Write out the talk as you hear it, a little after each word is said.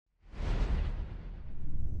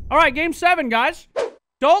All right, game 7, guys.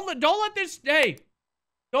 Don't let this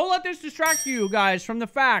distract you guys from the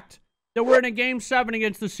fact that we're in a game 7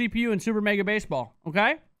 against the CPU in Super Mega Baseball.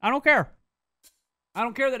 Okay? I don't care. I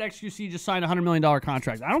don't care that XQC just signed a $100 million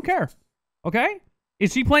contract. I don't care. Okay?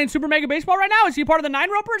 Is he playing Super Mega Baseball right now? Is he part of the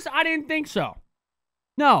 9 Ropers? I didn't think so.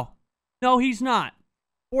 No. No, he's not.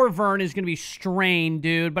 Poor Vern is going to be strained,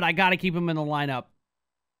 dude, but I got to keep him in the lineup.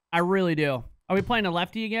 I really do. Are we playing a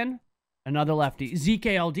lefty again? Another lefty.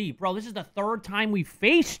 ZKLD. Bro, this is the 3rd time we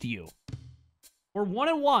faced you. We're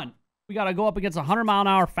 1-1. We got to go up against a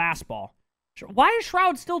 100-mile-an-hour fastball. Why is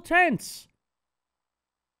Shroud still tense?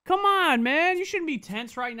 Come on, man. You shouldn't be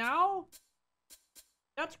tense right now.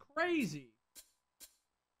 That's crazy.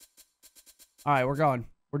 All right, we're going.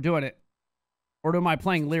 We're doing it. Or am I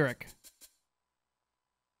playing Lyric?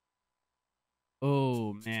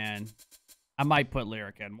 Oh, man. I might put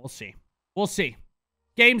Lyric in. We'll see. We'll see.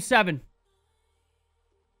 Game 7.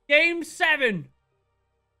 Game 7.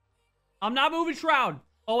 I'm not moving Shroud.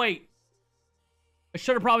 Oh, wait. I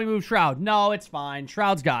should have probably moved Shroud. No, it's fine.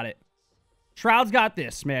 Shroud's got it. Shroud's got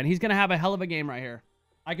this, man. He's going to have a hell of a game right here.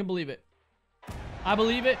 I can believe it. I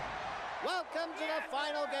believe it. Welcome to the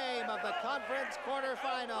final game of the conference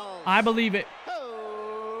quarterfinals. I believe it.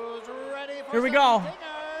 Who's ready for Here we go. Dingers?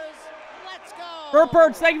 Let's go.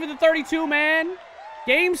 Burperts, thank you for the 32, man.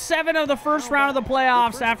 Game 7 of the first round of the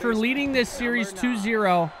playoffs after leading this series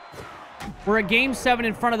 2-0. We're at game 7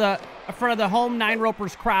 in front of the home 9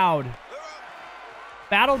 Ropers crowd.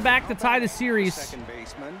 Battled back to tie the series,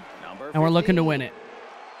 and we're looking to win it.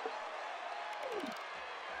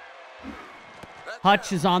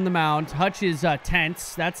 Hutch is on the mound. Hutch is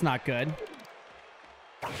tense. That's not good.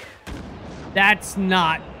 That's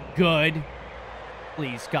not good.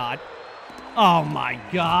 Please, God. Oh, my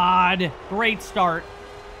God. Great start.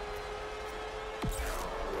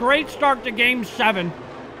 Great start to game 7.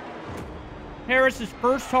 Harris's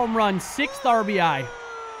first home run, 6th RBI.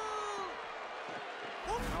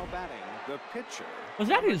 Now batting, the pitcher. Was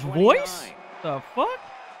that his voice? The fuck?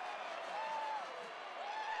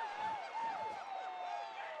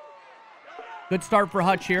 Good start for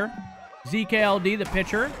Hutch here. ZKLD, the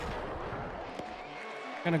pitcher.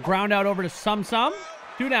 Gonna ground out over to Sum Sum.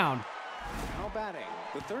 2 down. Now batting,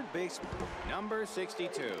 the third baseman, number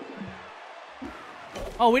 62.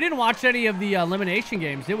 Oh, we didn't watch any of the elimination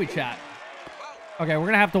games, did we, chat? Okay, we're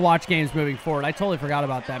gonna have to watch games moving forward. I totally forgot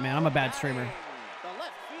about that, man. I'm a bad streamer. The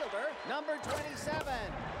left fielder, number 27.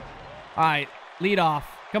 All right, lead off.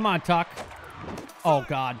 Come on, Tuck. Oh,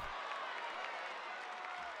 God.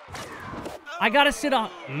 I gotta sit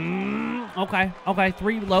on. Okay, okay.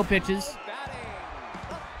 3 low pitches.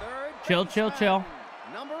 Chill, chill, chill.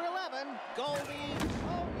 Number 11, Goldie.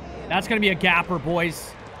 That's gonna be a gapper,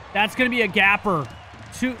 boys. That's gonna be a gapper.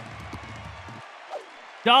 2.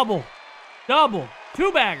 Double.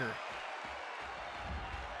 2-bagger.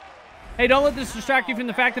 Hey, don't let this distract you from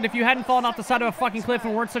the fact that if you hadn't fallen off the side of a fucking cliff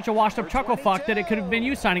and weren't such a washed-up chuckle fuck, that it could have been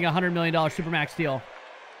you signing a $100 million Supermax deal.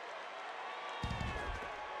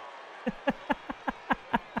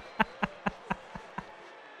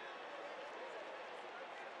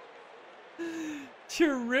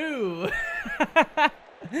 True.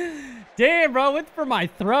 Damn, bro. Went for my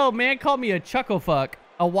throat. Man called me a chuckle fuck.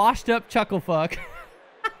 A washed-up chuckle fuck.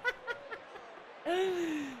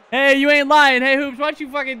 Hey, you ain't lying. Hey, Hoops, why don't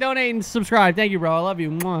you fucking donate and subscribe? Thank you, bro. I love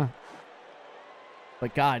you. Mwah.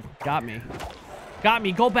 But God, got me. Got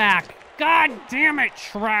me. Go back. God damn it,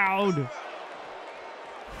 Shroud. Now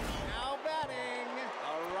batting,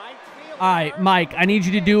 the right fielder. All right, Mike, I need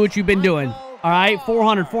you to do what you've been doing. All right,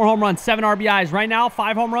 400, 4 home runs, 7 RBIs. Right now,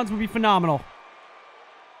 5 home runs would be phenomenal.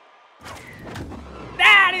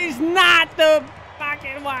 That is not the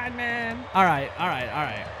fucking one, man. All right, all right, all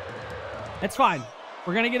right. It's fine.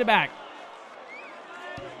 We're gonna get it back.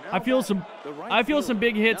 I feel some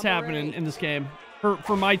big hits happening in this game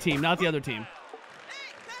for my team, not the other team.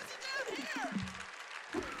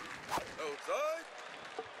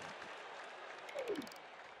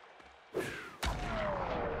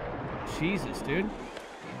 Jesus, dude.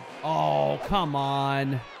 Oh, come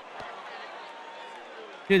on.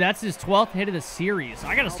 Dude, that's his 12th hit of the series.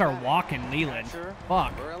 I got to start walking Leland.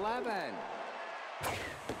 Fuck. Number 11.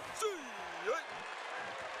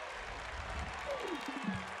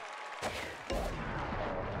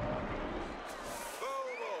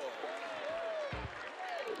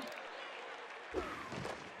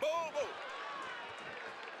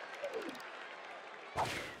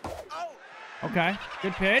 Okay,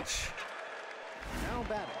 good pitch. Now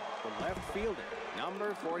batting, the left fielder,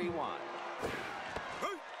 number 41.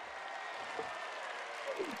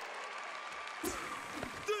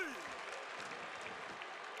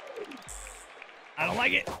 don't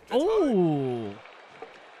like it. Oh.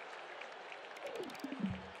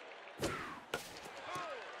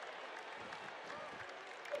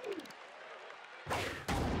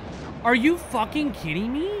 Are you fucking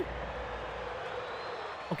kidding me?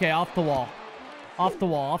 Okay, off the wall. Off the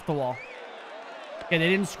wall, off the wall. Okay, they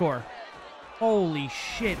didn't score. Holy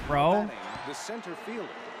shit, bro. The center fielder,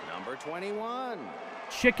 number 21.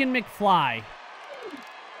 Chicken McFly.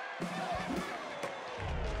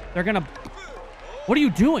 They're gonna... What are you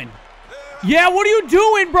doing? Yeah, what are you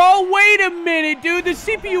doing, bro? Wait a minute, dude. The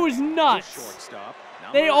CPU is nuts.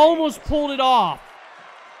 They almost pulled it off.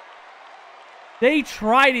 They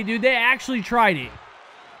tried it, dude. They actually tried it.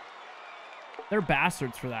 They're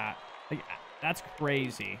bastards for that. Like, that's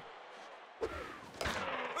crazy.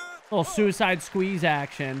 Little suicide squeeze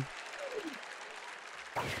action.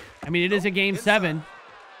 I mean, it is a game 7.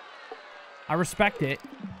 I respect it.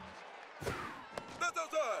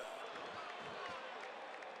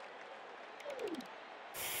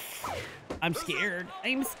 I'm scared.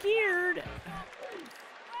 I'm scared.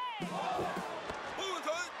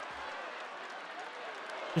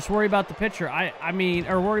 Just worry about the pitcher. I mean,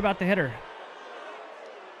 or worry about the hitter.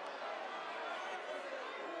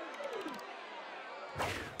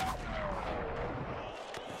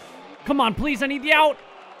 Come on, please. I need the out.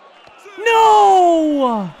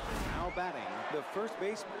 No! Now batting, the first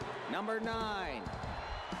baseman, number 9.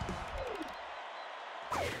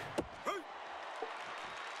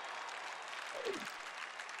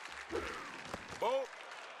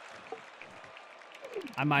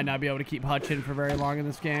 I might not be able to keep Hutchin for very long in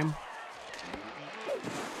this game.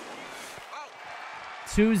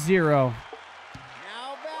 2-0. Now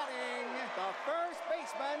batting, the first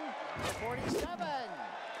baseman, 47.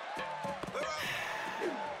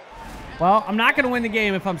 Well, I'm not going to win the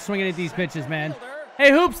game if I'm swinging at these pitches, man.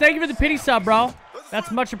 Hey, Hoops, thank you for the pity sub, bro.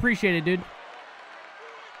 That's much appreciated, dude.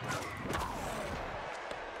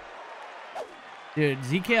 Dude,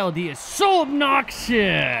 ZKLD is so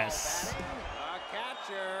obnoxious. A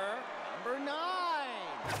catcher, number 9.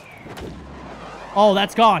 Oh,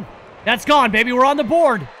 that's gone. That's gone, baby. We're on the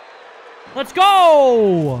board. Let's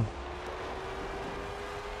go.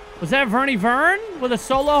 Was that Vernie Vern with a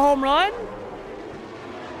solo home run?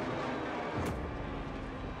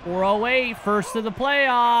 408, first of the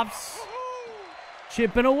playoffs.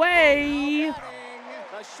 Chipping away.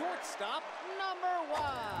 The shortstop, number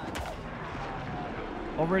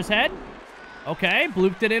 1. Over his head. Okay,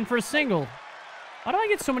 blooped it in for a single. Why do I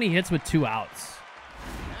get so many hits with 2 outs?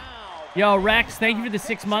 Yo, Rex, thank you for the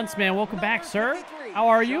 6 months, man. Welcome back, sir. How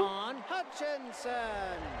are you?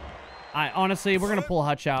 Honestly, we're going to pull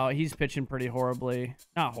Hutch out. He's pitching pretty horribly.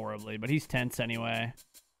 Not horribly, but he's tense anyway.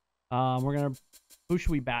 We're going to... Who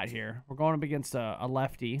should we bat here? We're going up against a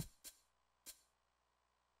lefty.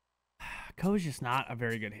 Ko's just not a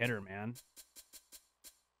very good hitter, man.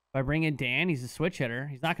 If I bring in Dan, he's a switch hitter.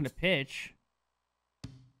 He's not going to pitch.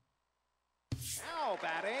 Now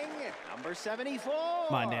batting, number 74.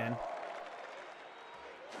 Come on, Dan.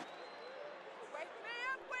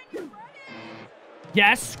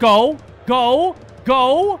 Yes, go, go,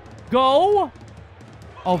 go, go.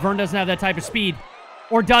 Oh, Vern doesn't have that type of speed.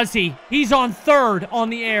 Or does he? He's on third on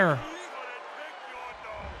the air.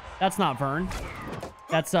 That's not Vern.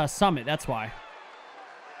 That's Summit. That's why.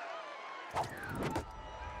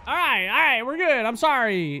 All right, we're good. I'm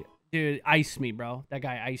sorry. Dude, ice me, bro. That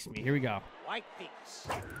guy iced me. Here we go. White piece.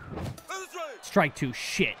 Strike 2.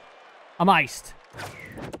 Shit. I'm iced.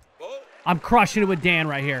 I'm crushing it with Dan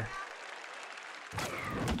right here.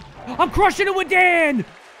 I'm crushing it with Dan.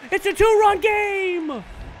 It's a 2-run game.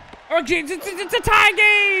 Or it's a tie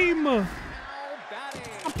game.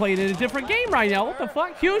 I'm playing in a different game right now. What the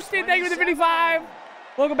fuck? Houston, thank you for the 55.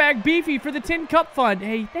 Welcome back, Beefy, for the Tin Cup Fund.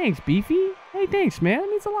 Hey, thanks, Beefy. Hey, thanks, man. That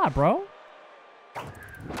means a lot, bro.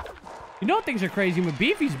 You know things are crazy when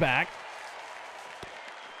Beefy's back.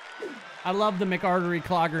 I love the McArtery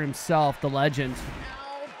Clogger himself, the legend.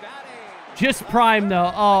 Just prime,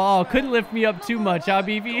 though. Oh, couldn't lift me up too much, huh,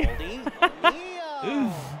 Beefy?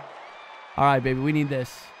 All right, baby, we need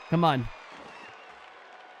this. Come on.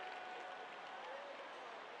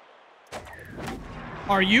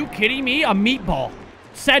 Are you kidding me? A meatball.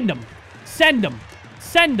 Send him. Send him.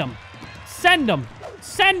 Send him. Send him.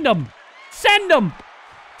 Send him. Send him.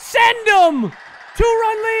 Send him.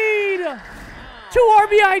 2-run lead. 2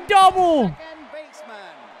 RBI double. Second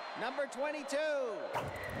baseman, number 22.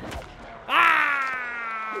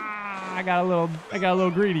 Ah! I got a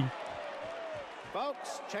little greedy.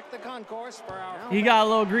 Folks, check the concourse for our... He got a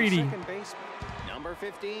little greedy. Second baseman, number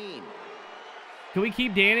 15. Can we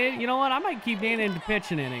keep Dan in? You know what? I might keep Dan in to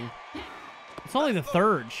pitch an inning. It's only the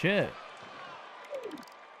 3rd. Shit.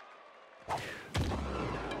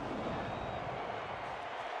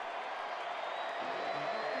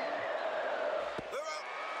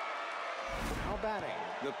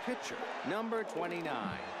 pitcher, number 29.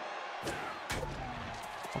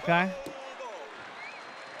 Okay.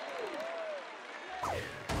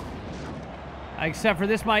 Except for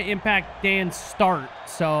this might impact Dan's start,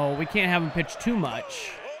 so we can't have him pitch too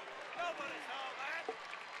much.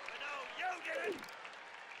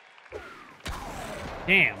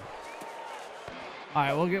 Damn. All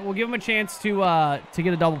right, we'll give him a chance to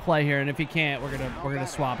get a double play here, and if he can't, we're gonna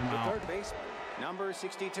swap him out. Third baseman, number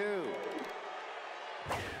 62.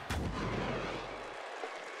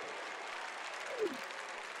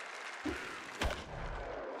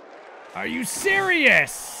 Are you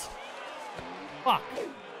serious? Fuck.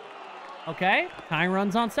 Okay, tying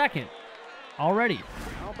runs on second. Already.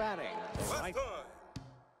 Now batting,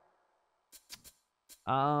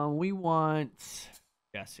 We want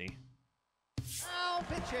Jesse. Now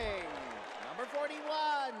pitching, number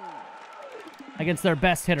 41. Against their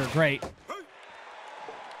best hitter, great.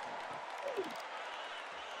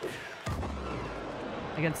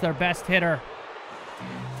 Against their best hitter.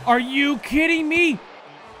 Are you kidding me?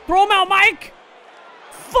 Throw him out, Mike!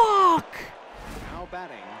 Fuck! Now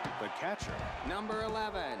batting, the catcher, number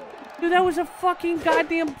 11. Dude, that was a fucking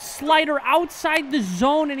goddamn slider outside the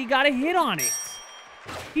zone, and he got a hit on it.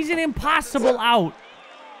 He's an impossible out.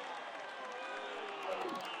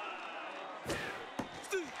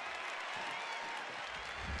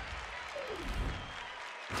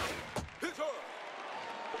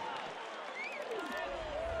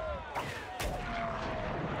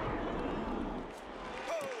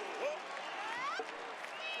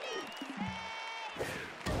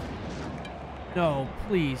 No,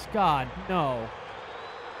 please, God, no.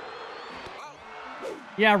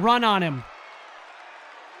 Yeah, run on him.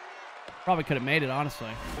 Probably could have made it, honestly.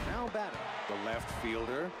 Now batting, the left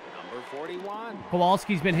fielder, number 41.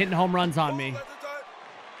 Kowalski's been hitting home runs on me.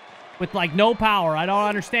 With, like, no power. I don't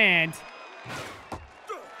understand.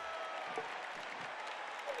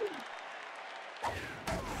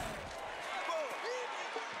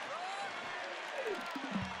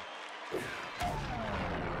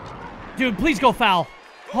 Dude, please go foul.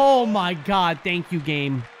 Oh, my God. Thank you,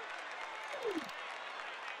 game.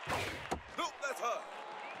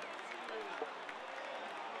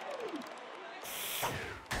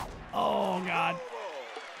 Oh, God.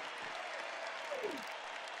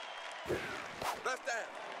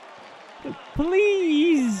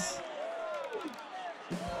 Please.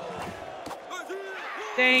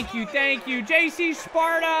 Thank you. JC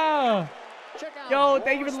Sparta. Yo,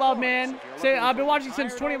 thank you for the love, man. I've been watching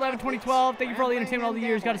since 2011, 2012. Thank you for all the entertainment all the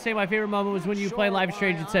years. Got to say, my favorite moment was when you played Life is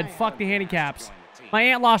Strange and said, "Fuck the handicaps." My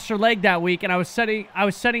aunt lost her leg that week, and I was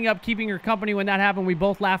setting up keeping her company when that happened. We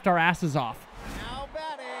both laughed our asses off. Now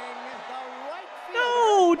batting, the right fielder.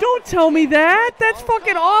 No, don't tell me that. That's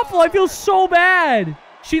fucking awful. I feel so bad.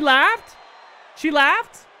 She laughed? She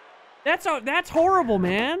laughed? That's horrible,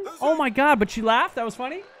 man. Oh my God, but she laughed? That was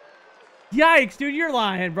funny? Yikes, dude, you're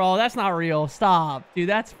lying, bro. That's not real. Stop. Dude,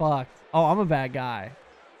 that's fucked. Oh, I'm a bad guy.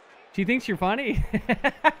 She thinks you're funny?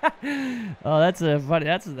 Oh, that's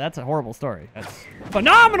a horrible story. That's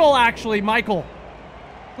phenomenal, actually, Michael.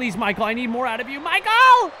 Please, Michael, I need more out of you.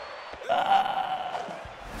 Michael! Now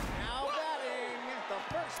batting,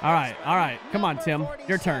 the first All right. baseman, Come on, number Tim.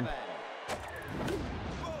 Your turn.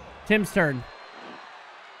 47. Tim's turn.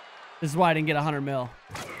 This is why I didn't get 100 mil.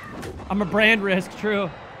 I'm a brand risk, true.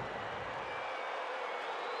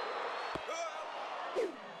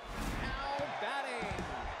 Now batting,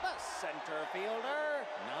 the center fielder,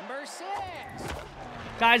 number 6.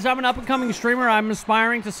 Guys, I'm an up-and-coming streamer. I'm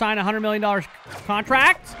aspiring to sign a $100 million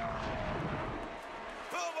contract.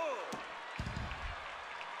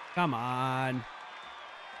 Come on.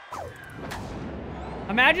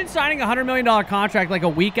 Imagine signing a $100 million contract like a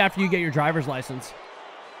week after you get your driver's license.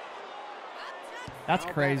 That's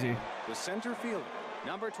Now crazy. batting, the center fielder,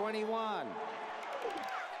 number 21.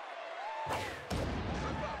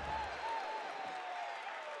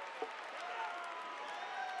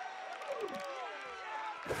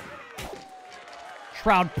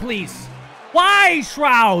 Shroud, please. Why,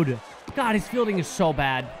 Shroud? God, his fielding is so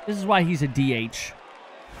bad. This is why he's a DH.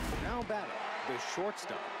 Now batting, the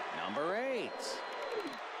shortstop, number 8.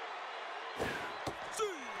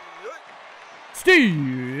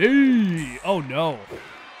 Steve! Oh, no.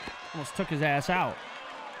 Almost took his ass out.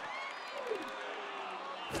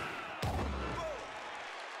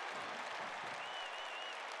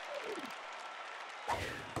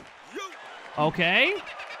 Okay.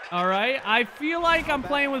 All right. I feel like I'm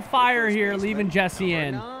playing with fire here, leaving Jesse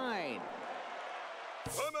in. 9.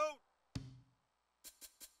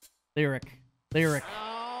 Lyric.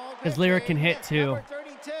 Now Because Lyric can pitching, hit, too. number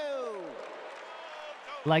 32.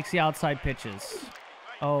 Likes the outside pitches.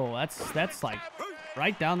 Oh, that's like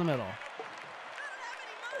right down the middle.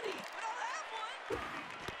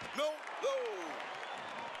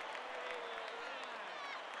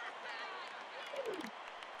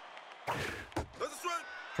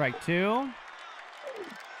 Strike 2.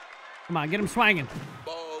 Come on, get him swinging.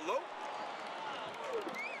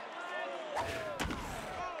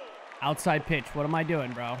 Outside pitch. What am I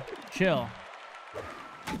doing, bro? Chill.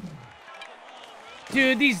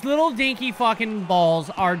 Dude, these little dinky fucking balls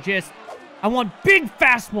are just... I want big,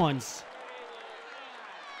 fast ones.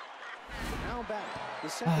 Now back, the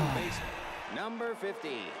second baseman, number 50.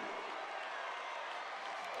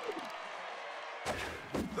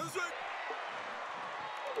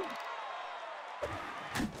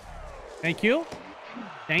 Thank you.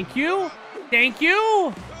 Thank you. Thank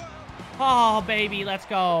you. Oh, baby, let's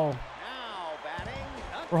go. Now batting,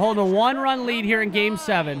 We're holding a 1-run lead here in Game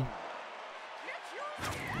 7.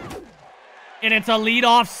 And it's a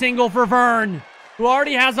leadoff single for Vern, who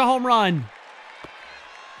already has a home run.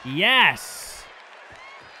 Yes.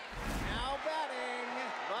 now batting,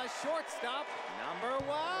 the shortstop, number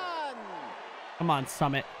 1. Come on,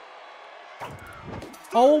 Summit.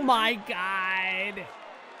 Oh, my God.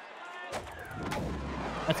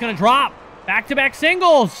 That's going to drop. Back-to-back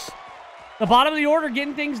singles. The bottom of the order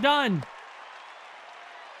getting things done.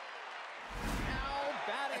 Now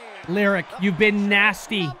batting, Lyric, you've been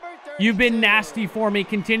nasty. You've been nasty for me.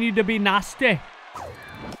 Continue to be nasty.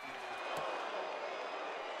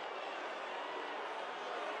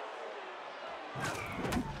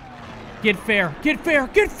 Get fair. Get fair.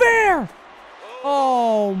 Get fair.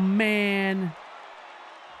 Oh, man.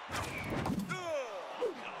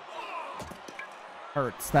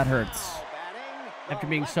 Hurts. That hurts. now batting, After the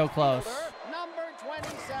being left so close. fielder, number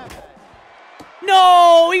 27.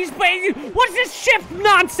 No, he's playing. What's this shift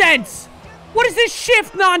nonsense? What is this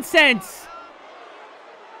shift nonsense?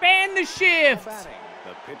 Ban the shift. Batting,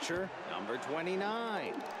 the pitcher, number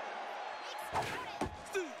 29.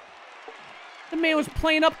 The man was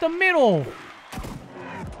playing up the middle.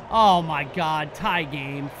 Oh my God, tie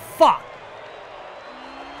game. Fuck.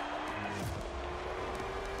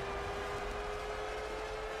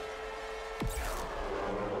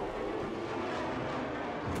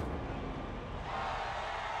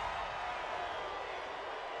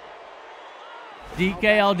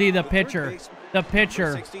 DKLD, the pitcher. The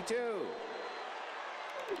pitcher. 62.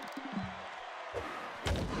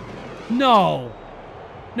 No.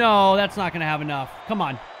 No, that's not going to have enough. Come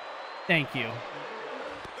on. Thank you.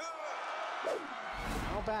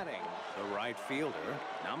 Now batting, the right fielder,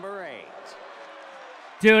 number 8.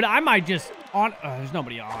 Dude, I might just on. There's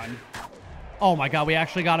nobody on. Oh my God, we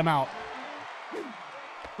actually got him out.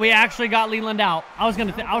 We actually got Leland out. I was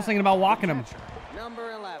thinking about walking him.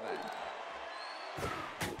 Number 11.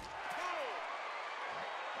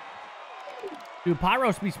 Dude, pot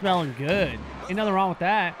roast be smelling good. Ain't nothing wrong with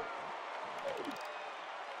that.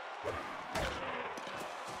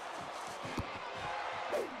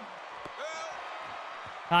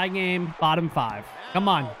 Tie game, bottom 5. Come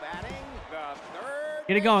on. Now batting, the third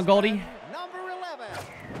Get it going, Goldie. Number 11,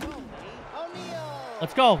 Tony O'Neill.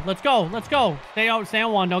 Let's go. Let's go. Let's go. Stay on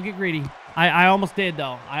 1. Don't get greedy. I almost did,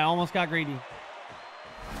 though. I almost got greedy.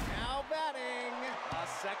 Now batting, the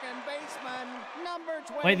second baseman, number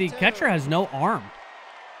 22. Wait, the catcher has no arm.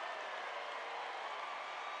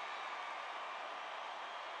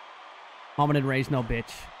 Mama didn't raise no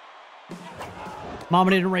bitch.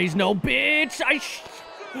 Mama didn't raise no bitch.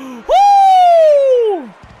 Woo!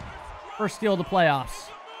 First steal of the playoffs.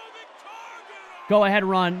 Go ahead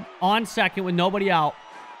run on second with nobody out.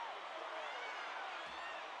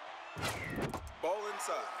 Ball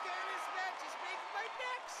inside.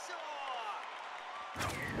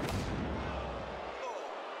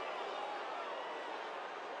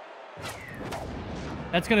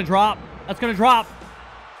 That's gonna drop. That's gonna drop.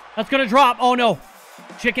 That's gonna drop. Oh no.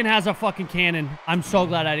 Chicken has a fucking cannon. I'm so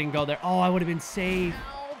glad I didn't go there. Oh, I would have been safe.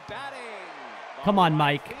 Now batting, the Come on,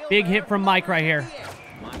 right Mike. Big hit from Mike right here.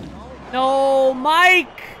 Michael No,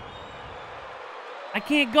 Mike! I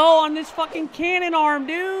can't go on this fucking cannon arm,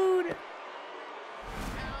 dude. now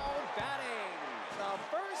batting, the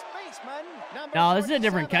first baseman, number No, this is a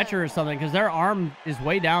different 47. catcher or something because their arm is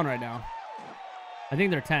way down right now. I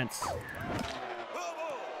think they're tense.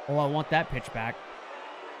 Oh, I want that pitch back.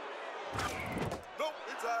 Nope,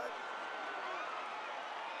 inside.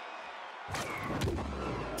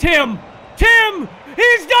 Tim! Tim!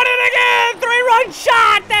 He's done it again! 3-run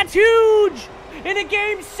shot! That's huge! In a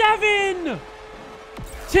game 7!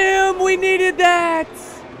 Tim, we needed that!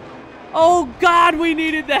 Oh, God, we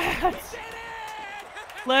needed that!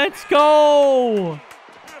 Let's go!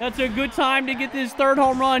 That's a good time to get this third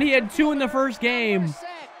home run. He had 2 in the first game. 6.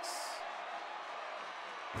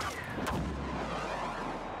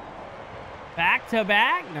 Back to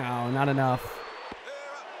back? No, not enough.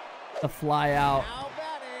 The fly out. Now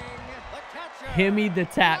batting, the catcher. Himmy the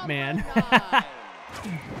tap man. Number 9.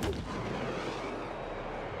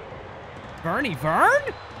 Bernie Vern?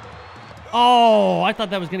 Oh, I thought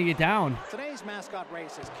that was going to get down. Today's mascot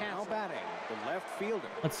race is now batting the left fielder.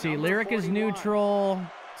 Let's see. number Lyric is 41. neutral.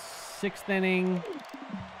 6th inning.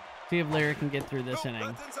 See if Lyric can get through this inning.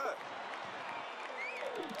 That's inside.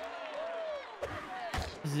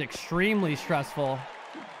 This is extremely stressful.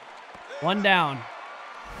 1 down.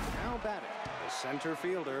 Now batting the center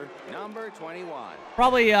fielder, number 21.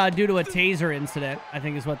 Probably due to a taser incident, I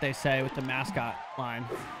think is what they say with the mascot line.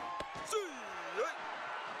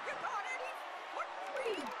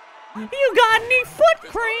 You got any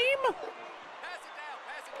foot cream?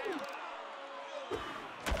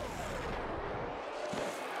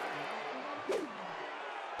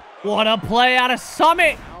 What a play out of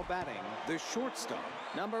Summit. Now batting the shortstop,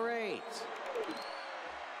 number 8.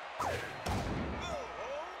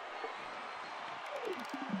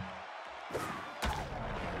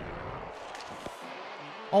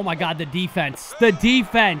 Oh my God, the defense. The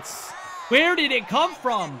defense. Where did it come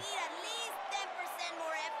from?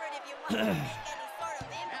 Now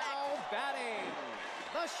batting,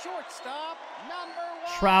 the shortstop, number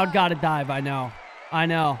 1. Shroud got to dive. I know. I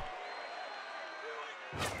know.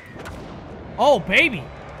 Oh, baby.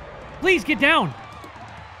 Please get down.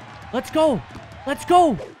 Let's go. Let's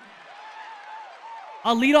go.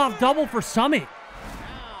 A leadoff double for Summit.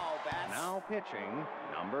 Now bats. Now pitching,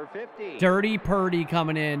 number 50. Dirty Purdy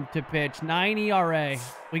coming in to pitch. 9 ERA.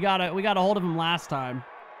 We got a hold of him last time.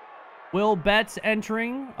 Will Betts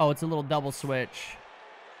entering. Oh, it's a little double switch.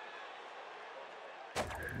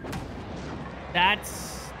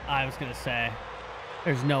 That's... I was going to say.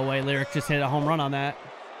 There's no way Lyric just hit a home run on that.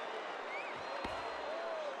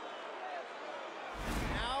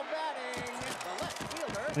 Now batting, the left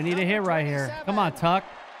fielder. We need a hit number right here. 27. Come on, Tuck.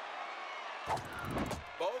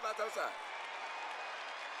 Ball, that's outside.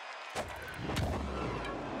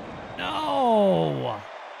 No.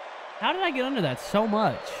 How did I get under that so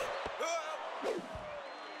much?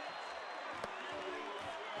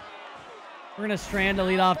 We're going to strand a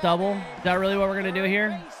leadoff double. Is that really what we're going to do here?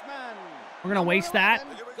 Baseman, We're going to waste that?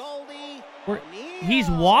 Goldie We're- O'Neill. He's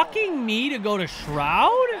walking me to go to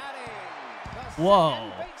Shroud? Batting, the Whoa.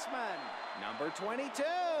 second baseman, Number 22.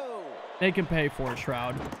 Make him pay for it,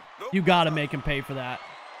 Shroud. You got to make him pay for that.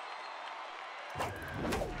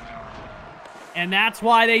 And that's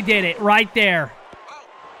why they did it right there.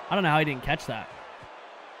 I don't know how he didn't catch that.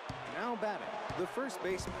 Now batting the first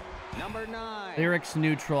baseman, number 9. Lyric's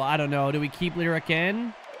neutral. I don't know. Do we keep Lyric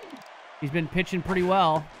in? He's been pitching pretty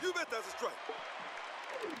well. You bet that's a strike.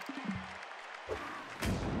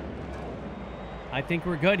 I think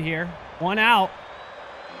we're good here. 1 out.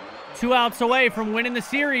 2 outs away from winning the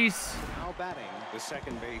series. Now batting the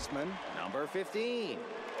second baseman, number 15.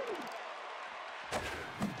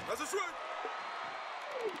 That's a strike.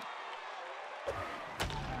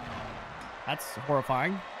 That's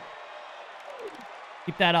horrifying.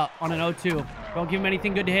 Keep that up on an 0-2. Don't give him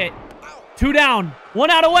anything good to hit. 2 down. 1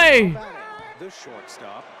 out away. Batting the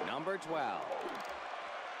shortstop, number 12.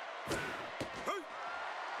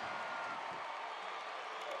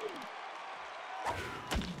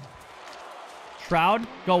 Shroud,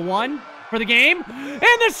 go 1 for the game. And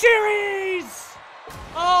the series!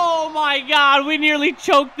 Oh my God, we nearly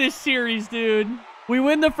choked this series, dude. We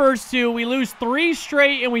win the first 2, we lose 3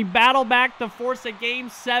 straight, and we battle back to force a game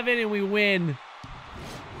 7, and we win.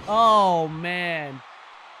 Oh, man.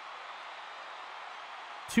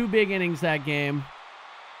 2 big innings that game.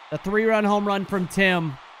 The 3-run home run from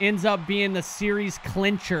Tim ends up being the series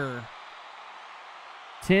clincher.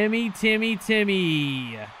 Timmy.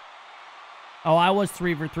 Oh, I was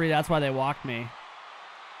 3 for 3. That's why they walked me.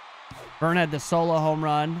 Vern had the solo home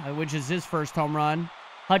run, which is his first home run.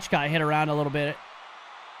 Hutch got hit around a little bit.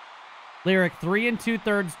 Lyric, 3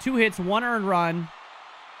 2/3, 2 hits, 1 earned run.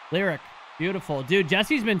 Lyric, beautiful. Dude,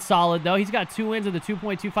 Jesse's been solid, though. He's got 2 wins with a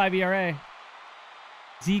 2.25 ERA.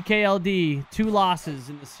 ZKLD, 2 losses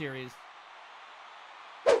in the series.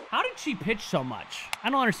 How did she pitch so much?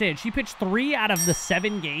 I don't understand. She pitched 3 out of the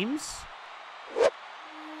 7 games.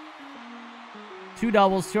 2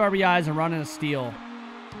 doubles, 2 RBIs, a run and a steal.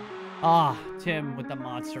 Ah, Tim with the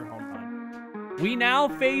monster home run. We now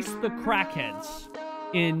face the Crackheads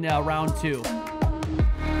in round 2.